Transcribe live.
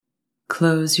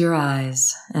Close your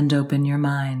eyes and open your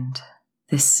mind.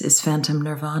 This is Phantom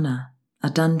Nirvana,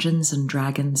 a Dungeons &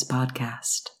 Dragons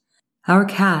podcast. Our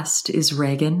cast is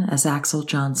Reagan as Axel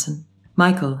Johnson,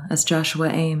 Michael as Joshua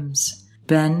Ames,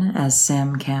 Ben as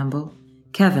Sam Campbell,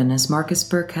 Kevin as Marcus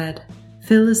Burkhead,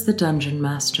 Phil as the Dungeon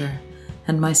Master,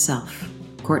 and myself,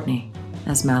 Courtney,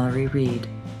 as Mallory Reed.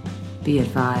 Be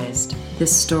advised,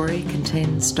 this story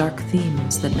contains dark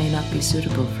themes that may not be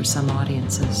suitable for some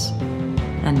audiences.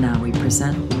 And now we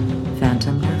present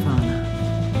Phantom Nirvana.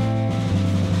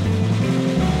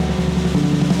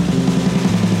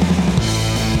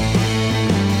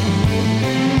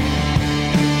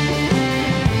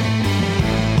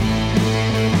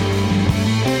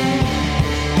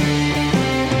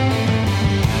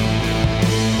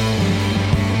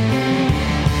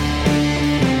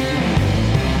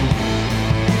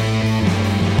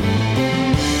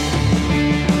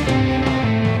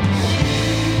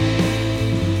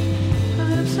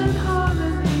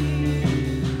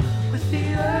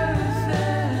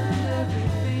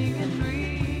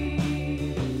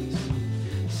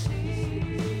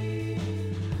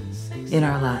 In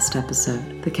our last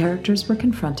episode, the characters were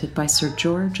confronted by Sir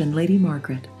George and Lady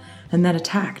Margaret, and then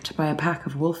attacked by a pack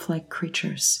of wolf-like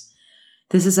creatures.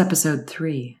 This is episode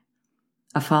 3.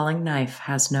 A falling knife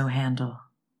has no handle.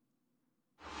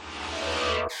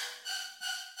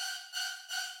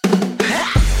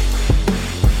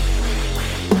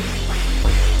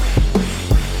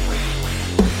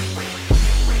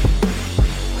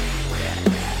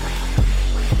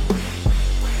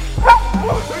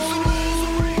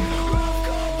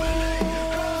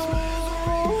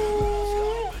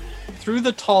 Through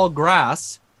the tall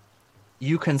grass,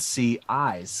 you can see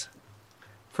eyes.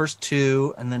 First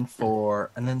 2, and then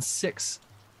 4, and then 6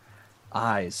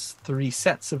 eyes. 3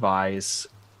 sets of eyes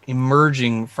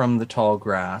emerging from the tall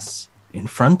grass. In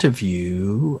front of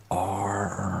you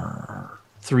are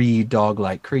 3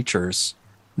 dog-like creatures.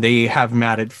 They have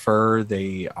matted fur.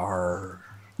 They are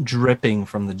dripping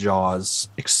from the jaws.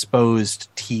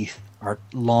 Exposed teeth are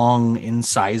long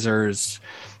incisors.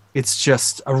 It's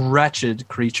just a wretched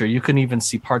creature. You can even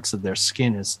see parts of their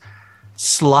skin is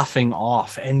sloughing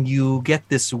off, and you get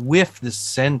this whiff, this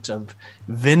scent of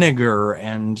vinegar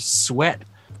and sweat.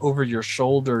 Over your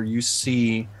shoulder, you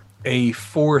see a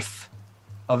 4th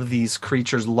of these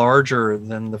creatures, larger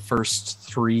than the first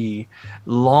 3,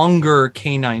 longer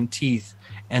canine teeth,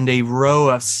 and a row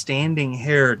of standing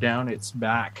hair down its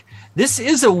back. This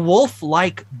is a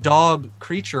wolf-like dog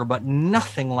creature, but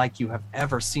nothing like you have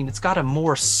ever seen. It's got a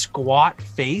more squat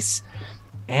face,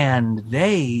 and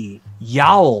they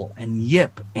yowl and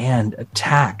yip and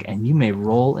attack, and you may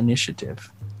roll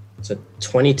initiative. It's a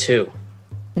 22.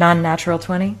 Non-natural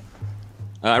 20?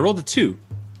 I rolled a 2.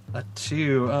 A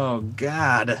 2. Oh,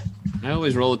 God. I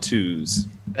always roll a 2s.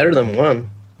 Better than 1.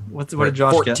 What did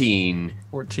Josh 14. get?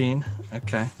 14.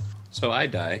 Okay. So I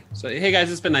die. So, hey, guys,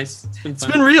 it's been nice. It's been fun.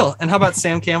 It's been real. And how about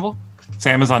Sam Campbell?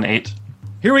 Sam is on 8.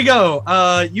 Here we go.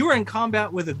 You are in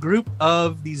combat with a group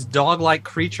of these dog-like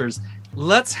creatures.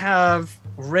 Let's have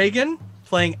Reagan,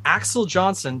 playing Axel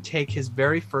Johnson, take his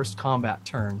very first combat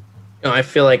turn. I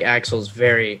feel like Axel's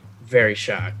very, very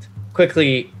shocked.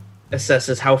 Quickly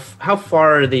assesses how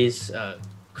far are these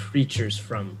creatures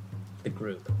from the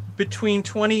group? Between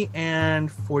 20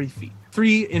 and 40 feet.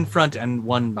 3 in front and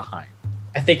 1 behind.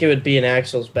 I think it would be in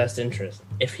Axel's best interest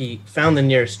if he found the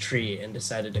nearest tree and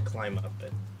decided to climb up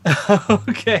it.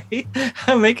 Okay.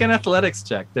 Make an athletics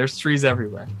check. There's trees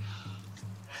everywhere.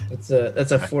 That's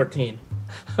a 14.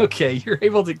 Okay, you're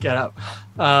able to get up.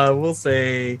 We'll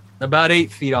say about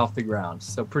 8 feet off the ground,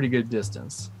 so pretty good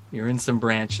distance. You're in some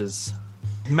branches.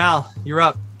 Mal, you're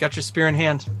up. Got your spear in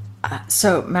hand.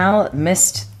 So Mal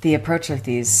missed the approach of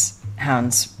these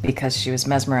hounds because she was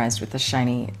mesmerized with the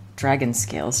shiny dragon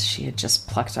scales she had just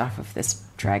plucked off of this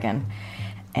dragon.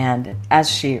 And as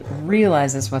she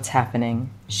realizes what's happening,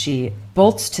 she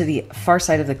bolts to the far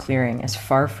side of the clearing, as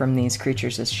far from these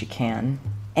creatures as she can.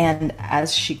 And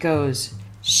as she goes,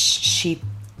 she's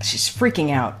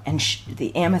freaking out, and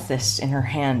the amethyst in her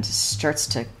hand starts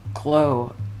to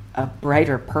glow a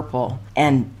brighter purple,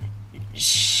 and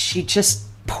she just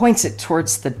points it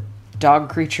towards the dog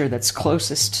creature that's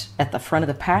closest at the front of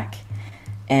the pack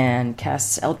and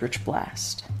casts Eldritch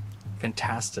Blast.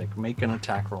 Fantastic. Make an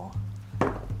attack roll.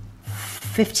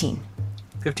 15.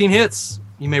 15 hits.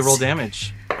 You may roll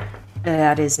damage.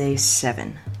 That is a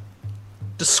 7.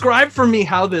 Describe for me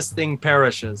how this thing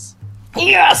perishes.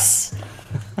 Yes!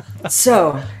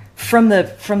 So, from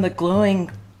the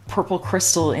glowing purple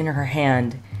crystal in her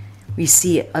hand, we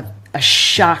see a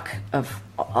shock of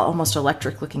almost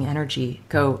electric-looking energy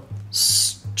go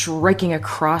striking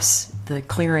across the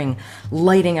clearing,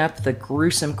 lighting up the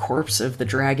gruesome corpse of the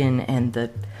dragon and the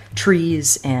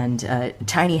trees and a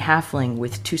tiny halfling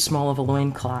with too small of a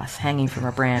loincloth hanging from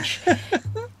a branch.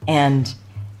 And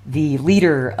the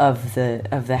leader of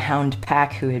the hound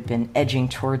pack, who had been edging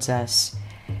towards us,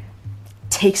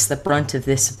 takes the brunt of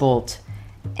this bolt,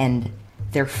 and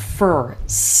their fur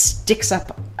sticks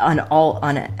up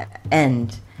on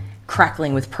end,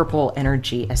 crackling with purple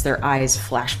energy as their eyes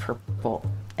flash purple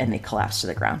and they collapse to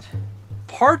the ground.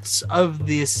 Parts of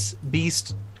this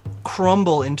beast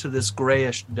crumble into this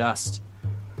grayish dust.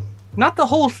 Not the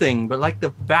whole thing, but like the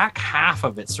back half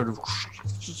of it sort of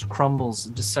just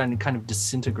crumbles, kind of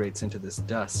disintegrates into this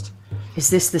dust. Is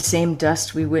this the same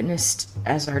dust we witnessed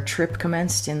as our trip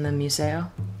commenced in the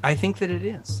museo? I think that it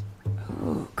is.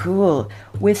 Ooh, cool.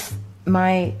 With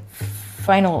my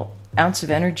final ounce of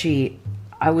energy,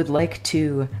 I would like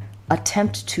to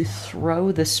attempt to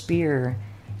throw the spear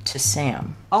to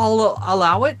Sam. I'll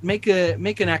allow it. Make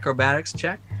an acrobatics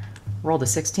check. Rolled a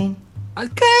 16.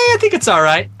 Okay, I think it's all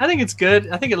right. I think it's good.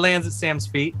 I think it lands at Sam's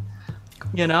feet.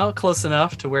 You know, close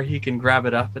enough to where he can grab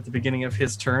it up at the beginning of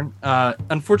his turn.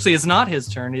 Unfortunately, it's not his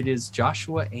turn. It is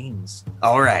Joshua Ames.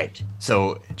 All right.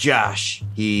 So Josh,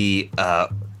 he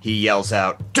yells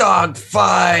out, "Dog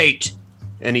fight!"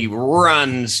 And he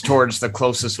runs towards the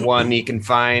closest one he can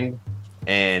find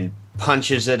and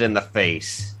punches it in the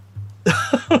face.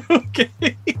 Okay.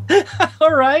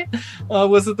 All right.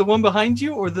 Was it the one behind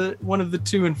you or the one of the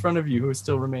two in front of you who is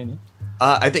still remaining?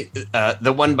 I think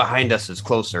the one behind us is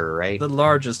closer, right? The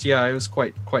largest. Yeah, it was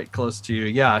quite close to you.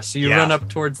 Yeah. So you run up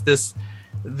towards this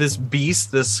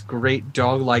beast, this great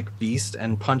dog-like beast,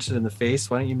 and punch it in the face.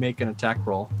 Why don't you make an attack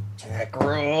roll? Attack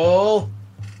roll.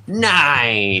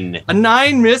 9. A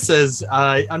 9 misses.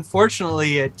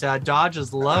 Unfortunately, it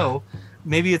dodges low.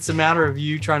 Maybe it's a matter of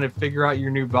you trying to figure out your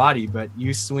new body, but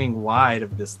you swing wide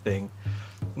of this thing.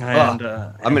 And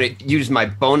I'm going to use my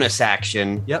bonus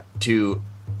action to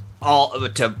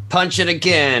punch it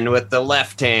again with the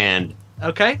left hand.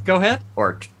 Okay, go ahead.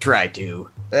 Or try to.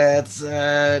 That's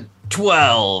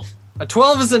 12. A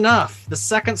 12 is enough. The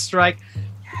second strike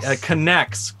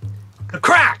connects. A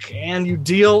crack! And you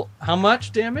deal how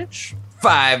much damage?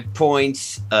 5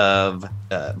 points of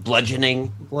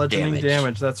bludgeoning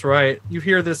damage. That's right. You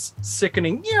hear this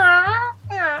sickening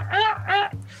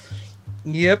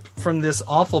yep from this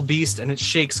awful beast, and it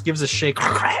gives a shake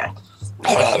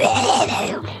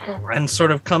and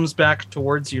sort of comes back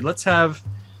towards you. Let's have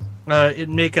it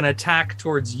make an attack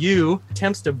towards you.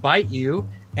 Attempts to bite you,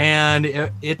 and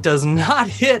it does not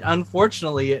hit.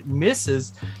 Unfortunately, it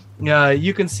misses.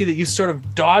 You can see that you sort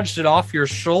of dodged it off your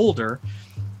shoulder.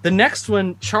 The next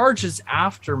one charges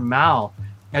after Mal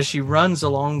as she runs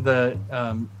along the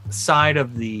side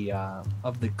of the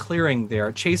clearing there.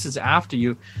 It chases after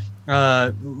you.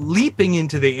 Leaping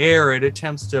into the air, it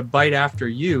attempts to bite after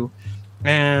you,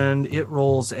 and it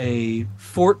rolls a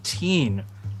 14.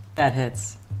 That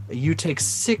hits. You take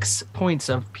 6 points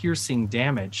of piercing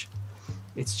damage.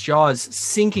 Its jaws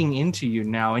sinking into you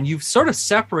now, and you've sort of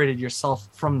separated yourself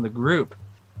from the group.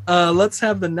 Let's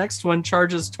have the next one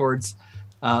charges towards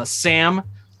Sam.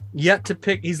 Yet to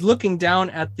pick. He's looking down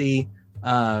at the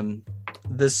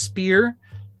spear,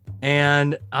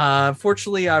 and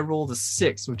fortunately I rolled a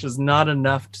 6, which is not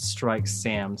enough to strike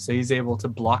Sam, so he's able to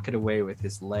block it away with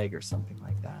his leg or something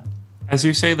like that. As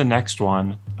you say the next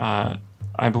one,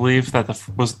 I believe that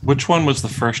which one was the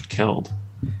first killed?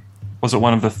 Was it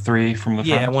one of the 3 from the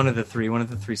front? Yeah, one of the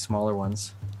three smaller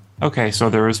ones. Okay, so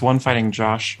there was one fighting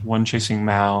Josh, one chasing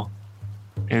Mal.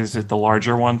 Is it the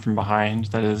larger one from behind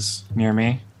that is near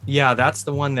me? Yeah, that's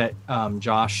the one that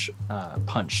Josh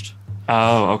punched.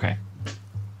 Oh, okay.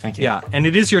 Thank you. Yeah, and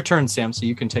it is your turn, Sam, so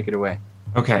you can take it away.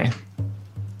 Okay.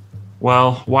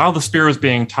 Well, while the spear was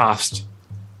being tossed,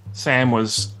 Sam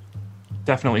was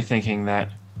definitely thinking that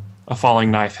a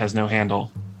falling knife has no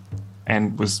handle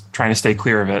and was trying to stay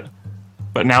clear of it.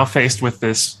 But now faced with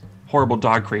this horrible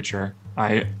dog creature,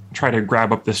 I try to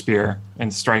grab up the spear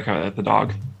and strike at the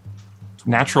dog.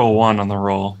 Natural 1 on the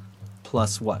roll.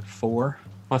 Plus what, 4?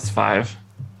 Plus 5.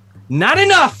 Not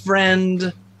enough,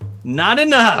 friend. Not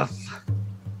enough.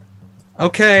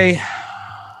 Okay.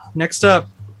 Next up,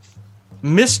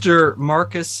 Mr.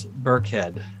 Marcus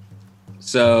Burkhead.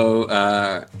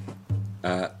 So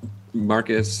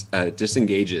Marcus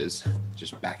disengages,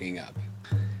 just backing up.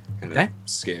 Kind of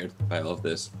scared by all of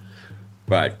this.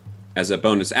 But as a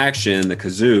bonus action, the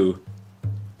kazoo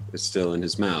is still in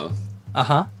his mouth.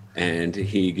 Uh-huh. And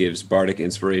he gives bardic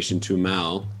inspiration to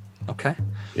Mal. Okay.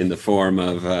 In the form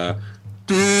of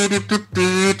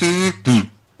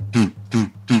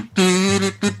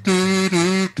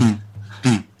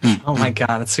Oh my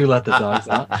God! It's who let the dogs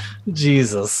out.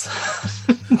 Jesus.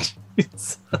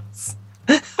 Jesus.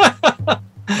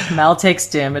 Mal takes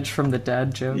damage from the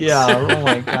dad jokes. Yeah. Oh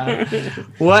my God.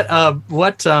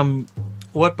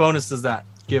 What bonus does that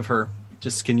give her?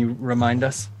 Just can you remind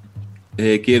us?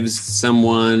 It gives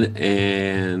someone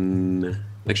an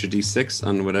extra d6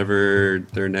 on whatever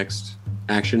their next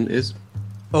action is.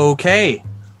 Okay.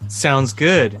 Sounds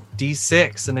good.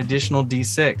 D6, an additional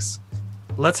D6.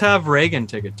 Let's have Reagan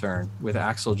take a turn with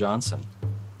Axel Johnson.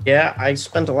 Yeah, I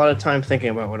spent a lot of time thinking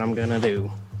about what I'm gonna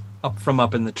do. Up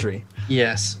in the tree.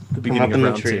 Yes, The beginning of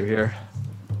round 2 here.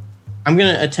 I'm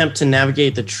gonna attempt to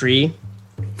navigate the tree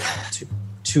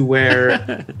to where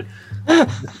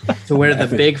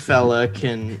the big fella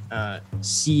can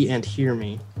see and hear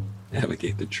me.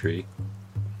 Navigate the tree.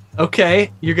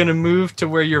 Okay, you're gonna move to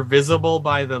where you're visible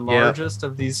by the largest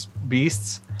of these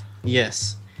beasts.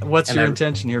 Yes. What's And your I-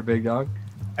 intention here, big dog?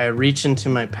 I reach into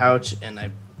my pouch and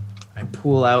I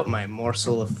pull out my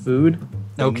morsel of food,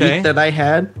 the Okay. meat that I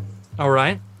had, All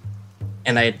right.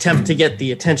 and I attempt to get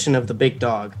the attention of the big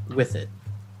dog with it.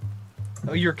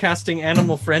 Oh, you're casting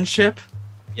animal friendship.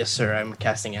 Yes, sir. I'm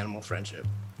casting animal friendship.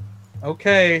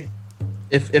 Okay.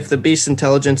 If the beast's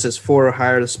intelligence is 4 or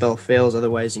higher, the spell fails.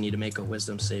 Otherwise, you need to make a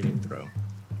wisdom saving throw.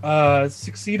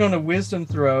 Succeed on a wisdom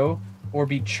throw or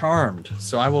be charmed.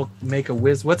 So I will make a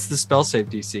What's the spell save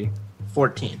DC?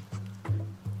 14.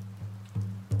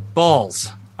 Balls.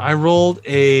 I rolled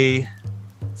a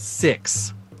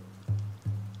 6.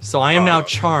 So I am now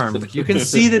charmed. You can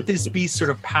see that this beast sort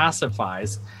of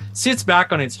pacifies, sits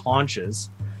back on its haunches,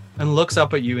 and looks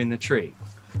up at you in the tree.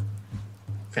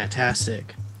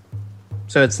 Fantastic.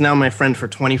 So it's now my friend for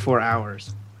 24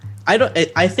 hours.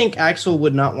 I think Axel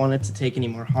would not want it to take any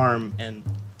more harm and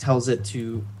tells it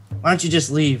to, why don't you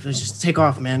just leave? Let's just take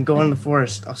off, man. Go in the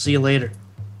forest. I'll see you later.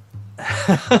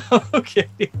 Okay.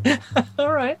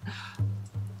 All right.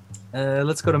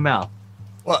 Let's go to Mal.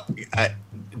 Well,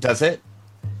 does it?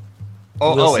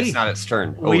 We'll see. It's not its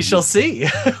turn. We shall see.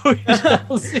 We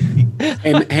shall see.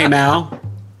 Hey Mal.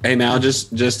 Hey Mal,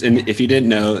 just if you didn't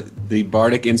know, the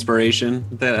bardic inspiration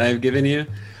that I've given you,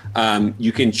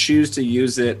 you can choose to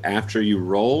use it after you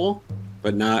roll,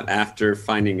 but not after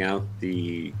finding out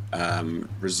the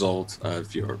result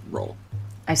of your roll.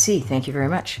 I see. Thank you very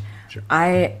much. Sure.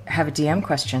 I have a DM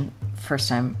question. First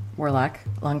time Warlock,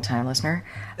 long time listener.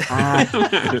 I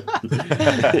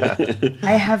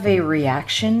have a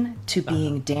reaction to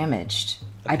being damaged.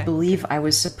 I believe I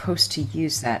was supposed to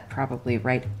use that probably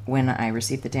right when I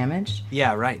received the damage.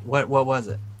 Yeah, right. What was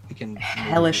it? You can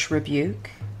Hellish Rebuke.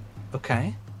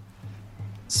 Okay.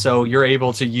 So you're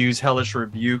able to use Hellish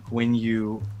Rebuke when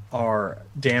you are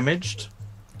damaged?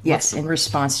 Yes, in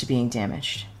response to being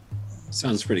damaged.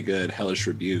 Sounds pretty good. Hellish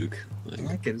Rebuke. I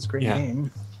like it. It's a great Yeah.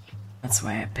 name. That's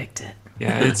why I picked it,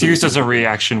 Yeah, it's used as a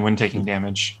reaction when taking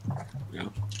damage. Yeah.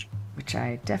 which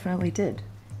I definitely did.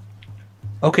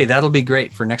 Okay, that'll be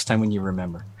great for next time when you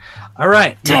remember. All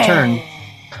right, your turn.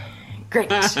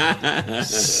 Great.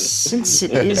 Since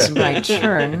it is my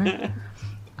turn,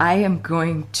 I am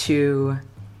going to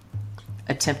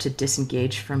attempt to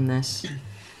disengage from this.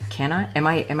 Can I? Am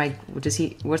I? Does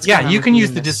he? What's going Yeah, on you with can me use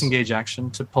in the this? disengage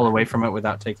action to pull away from it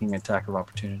without taking an attack of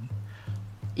opportunity.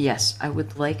 Yes, I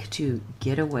would like to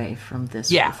get away from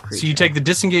this. Yeah, wolf creature. so you take the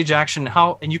disengage action,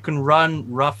 and you can run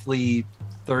roughly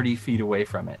 30 feet away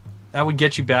from it. That would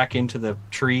get you back into the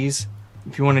trees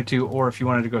if you wanted to, or if you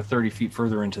wanted to go 30 feet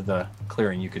further into the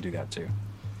clearing, you could do that too.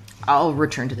 I'll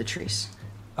return to the trees.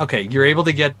 Okay, you're able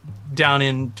to get down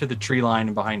into the tree line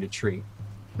and behind a tree.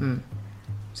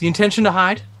 Is the intention to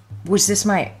hide? Is this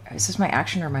my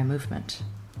action or my movement?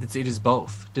 It is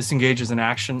both. Disengage is an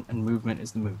action, and movement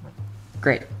is the movement.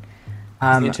 Great. Is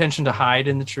the intention to hide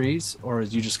in the trees, or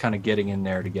is you just kind of getting in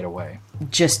there to get away?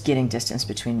 Just getting distance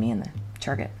between me and the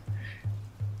target.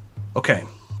 Okay.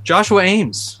 Joshua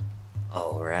Ames,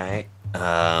 All right.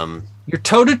 you're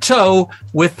toe-to-toe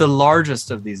with the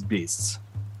largest of these beasts.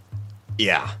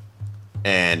 Yeah.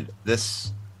 And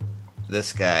this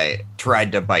guy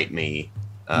tried to bite me.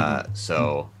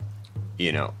 So,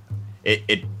 you know,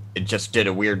 it just did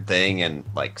a weird thing and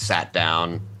like sat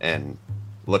down and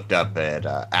looked up at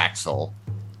Axel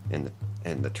in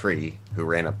the tree, who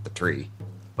ran up the tree.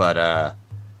 But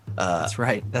That's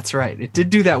right. It did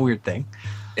do that weird thing.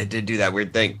 it did do that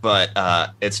weird thing, but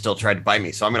it still tried to bite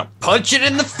me. So I'm gonna punch it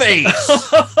in the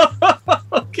face.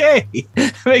 Okay.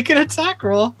 Make an attack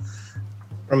roll.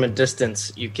 From a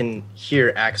distance, you can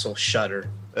hear Axel shudder.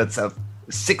 That's a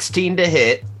 16 to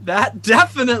hit, That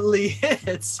definitely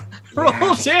hits.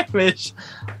 Roll damage.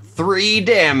 3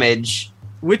 damage.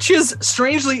 which is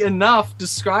strangely enough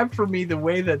describe for me the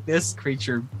way that this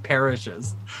creature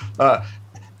perishes.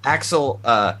 Axel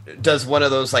does one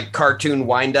of those like cartoon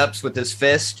wind-ups with his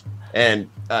fist and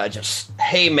just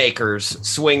haymakers,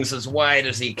 swings as wide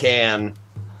as he can,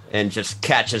 and just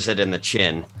catches it in the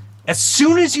chin. As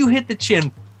soon as you hit the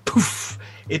chin, poof,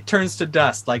 it turns to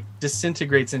dust, like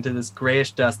disintegrates into this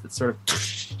grayish dust that sort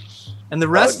of, and the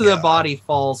rest of the body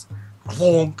falls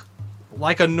clonk,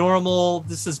 like a normal,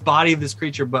 this is body of this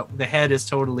creature, but the head is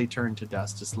totally turned to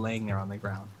dust, just laying there on the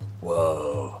ground.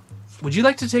 Whoa. Would you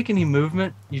like to take any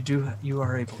movement? You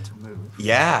are able to move.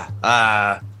 Yeah.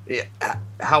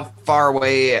 How far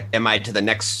away am I to the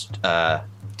next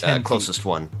 10 closest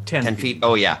one? 10 feet.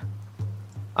 Oh yeah.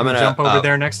 I'm gonna jump over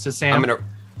there next to Sam. I'm gonna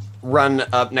run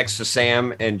up next to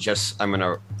Sam and I'm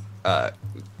gonna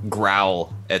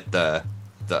growl at the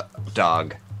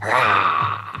dog.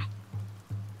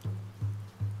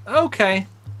 Okay.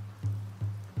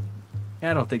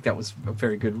 I don't think that was a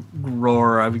very good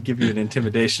roar. I would give you an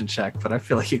intimidation check, but I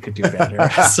feel like you could do better.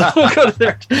 So we'll go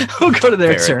to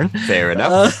their turn. Fair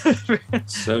enough.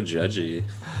 So judgy.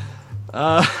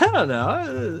 I don't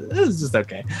know. This is just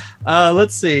okay.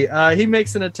 Let's see. He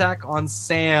makes an attack on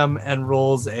Sam and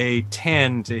rolls a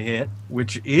 10 to hit,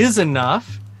 which is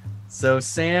enough. So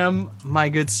Sam, my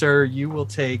good sir, you will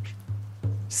take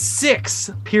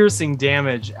 6 piercing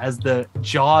damage as the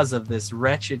jaws of this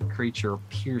wretched creature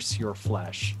pierce your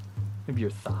flesh, maybe your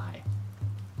thigh.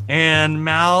 And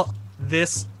Mal,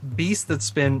 this beast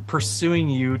that's been pursuing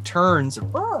you turns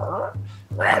and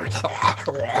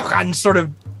sort of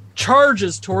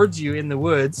charges towards you in the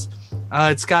woods.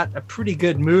 It's got a pretty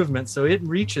good movement, so it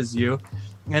reaches you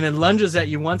and it lunges at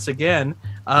you once again,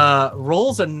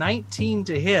 rolls a 19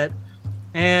 to hit,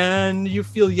 and you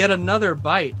feel yet another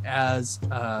bite as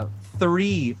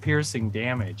 3 piercing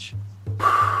damage.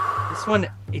 This one,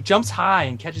 it jumps high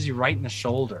and catches you right in the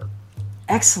shoulder.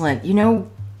 Excellent. You know,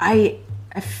 I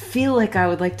feel like I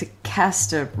would like to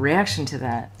cast a reaction to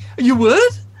that. You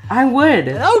would? I would.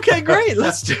 Okay, great.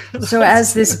 Let's do it. So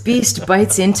as this beast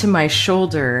bites into my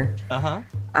shoulder,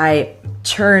 I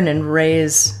turn and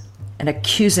raise an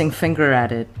accusing finger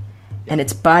at it, and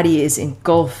its body is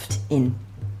engulfed in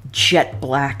jet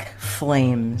black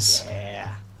flames.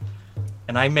 Yeah.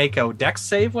 And I make a dex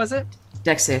save, was it?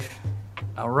 Dex save.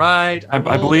 All right.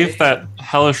 I believe that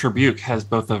Hellish Rebuke has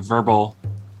both a verbal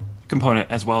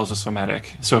component as well as a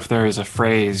somatic. So if there is a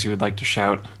phrase you would like to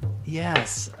shout.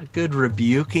 Yes, a good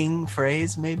rebuking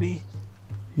phrase, maybe.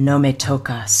 No me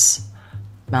tocas,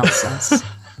 Mal says.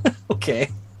 Okay.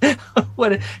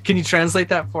 What? Can you translate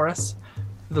that for us?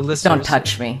 The listeners. Don't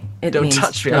touch me. It Don't means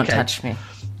touch me, don't okay. touch me.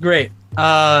 Great.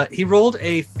 He rolled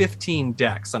a 15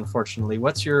 dex, unfortunately.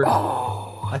 What's your...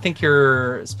 I think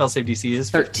your spell save DC is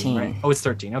 15, 13. right? Oh, it's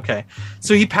 13. Okay.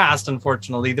 So he passed,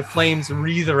 unfortunately. The flames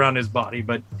wreathe around his body,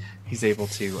 but he's able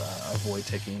to avoid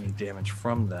taking any damage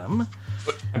from them.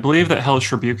 I believe that Hellish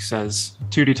Rebuke says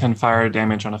 2d10 fire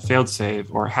damage on a failed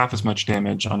save or half as much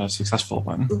damage on a successful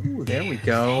one. Ooh, there we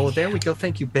go. There we go.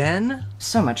 Thank you, Ben.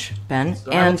 So much, Ben.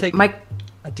 So I will and take Mike,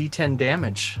 a d10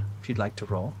 damage if you'd like to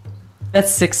roll.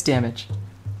 that's 6 damage.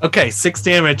 Okay, 6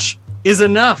 damage is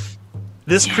enough.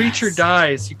 This Yes. creature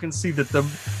dies. You can see that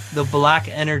the black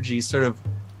energy sort of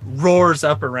roars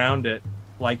up around it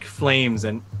like flames,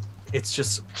 and it's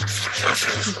just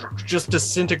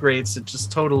disintegrates. It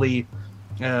just totally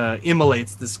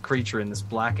immolates this creature in this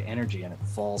black energy, and it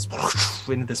falls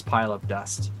into this pile of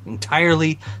dust.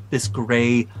 Entirely this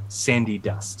gray, sandy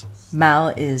dust. Mal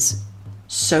is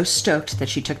so stoked that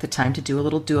she took the time to do a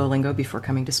little Duolingo before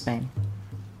coming to Spain.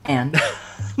 And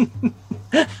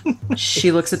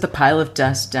she looks at the pile of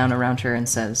dust down around her and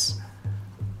says,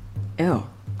 ew,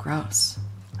 gross.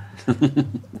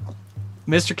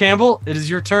 Mr. Campbell, it is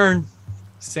your turn.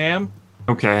 Sam?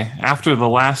 Okay, after the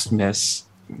last miss,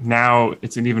 now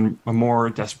it's an even a more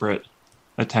desperate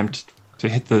attempt to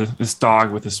hit this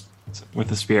dog with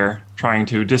a spear, trying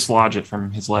to dislodge it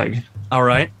from his leg. All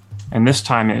right. And this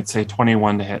time it's a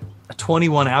 21 to hit. A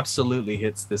 21 absolutely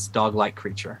hits this dog-like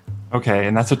creature. Okay,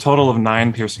 and that's a total of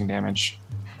 9 piercing damage.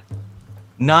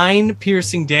 9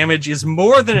 piercing damage is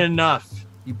more than enough.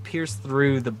 You pierce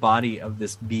through the body of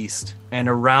this beast, and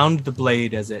around the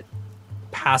blade as it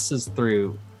passes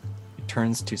through, it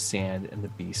turns to sand, and the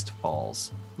beast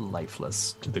falls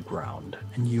lifeless to the ground.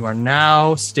 And you are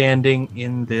now standing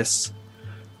in this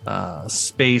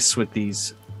space with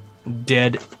these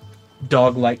dead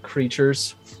dog-like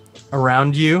creatures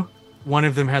around you. One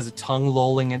of them has a tongue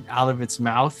lolling out of its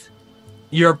mouth.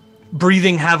 You're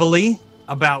breathing heavily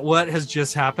about what has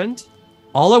just happened.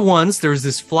 All at once, there's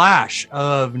this flash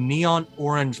of neon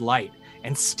orange light.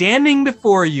 And standing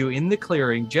before you in the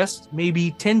clearing, just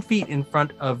maybe 10 feet in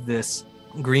front of this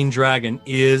green dragon,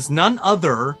 is none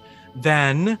other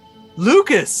than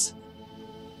Lucas.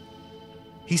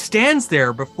 He stands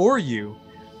there before you,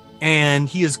 and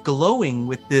he is glowing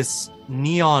with this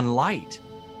neon light.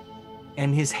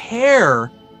 And his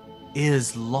hair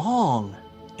is long,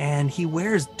 and he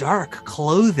wears dark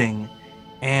clothing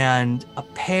and a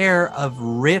pair of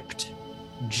ripped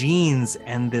jeans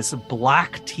and this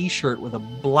black t-shirt with a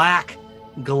black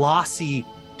glossy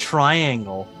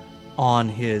triangle on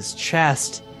his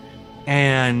chest.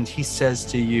 And he says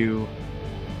to you,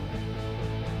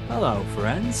 "Hello,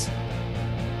 friends.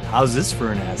 How's this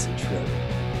for an acid trip?"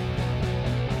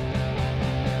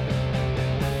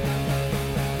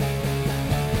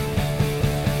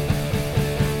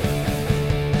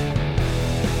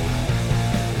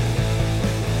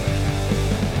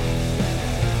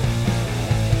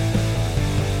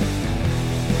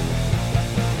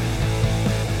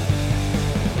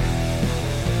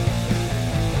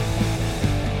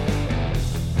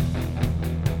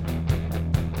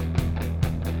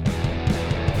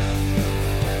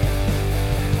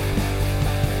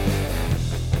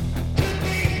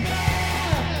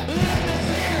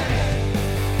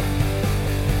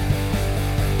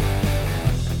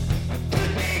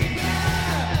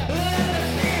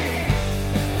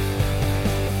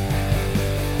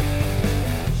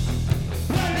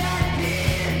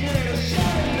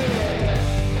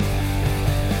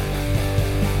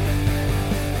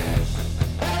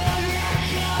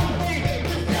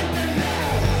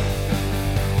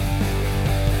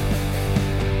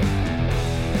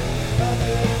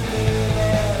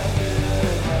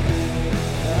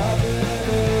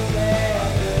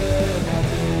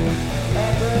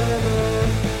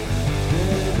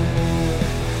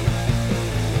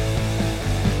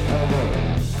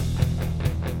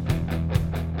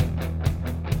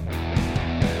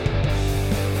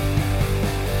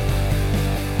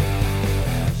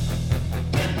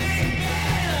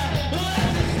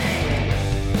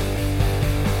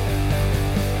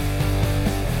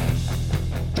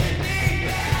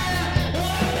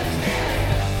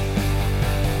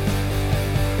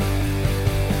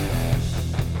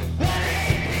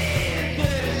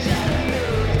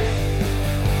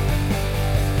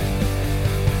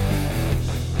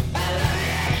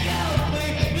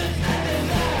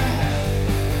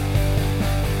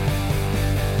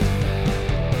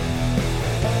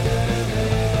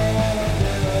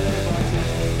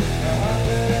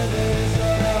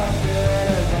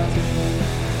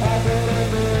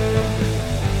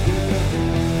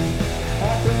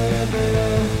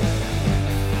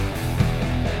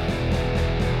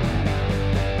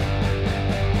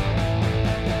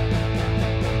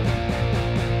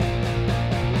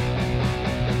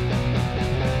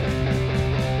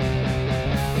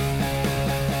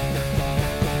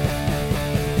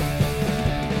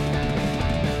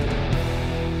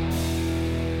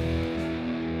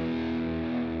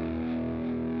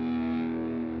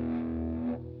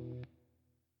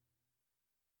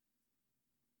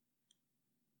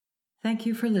 Thank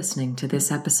you for listening to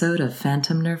this episode of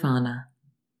Phantom Nirvana.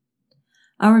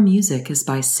 Our music is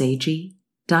by Seiji,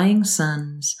 Dying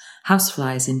Suns,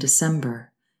 Houseflies in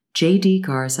December, J.D.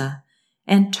 Garza,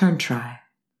 and Turntry.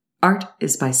 Art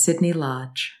is by Sydney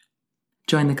Lodge.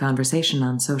 Join the conversation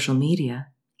on social media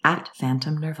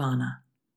 @Phantom Nirvana.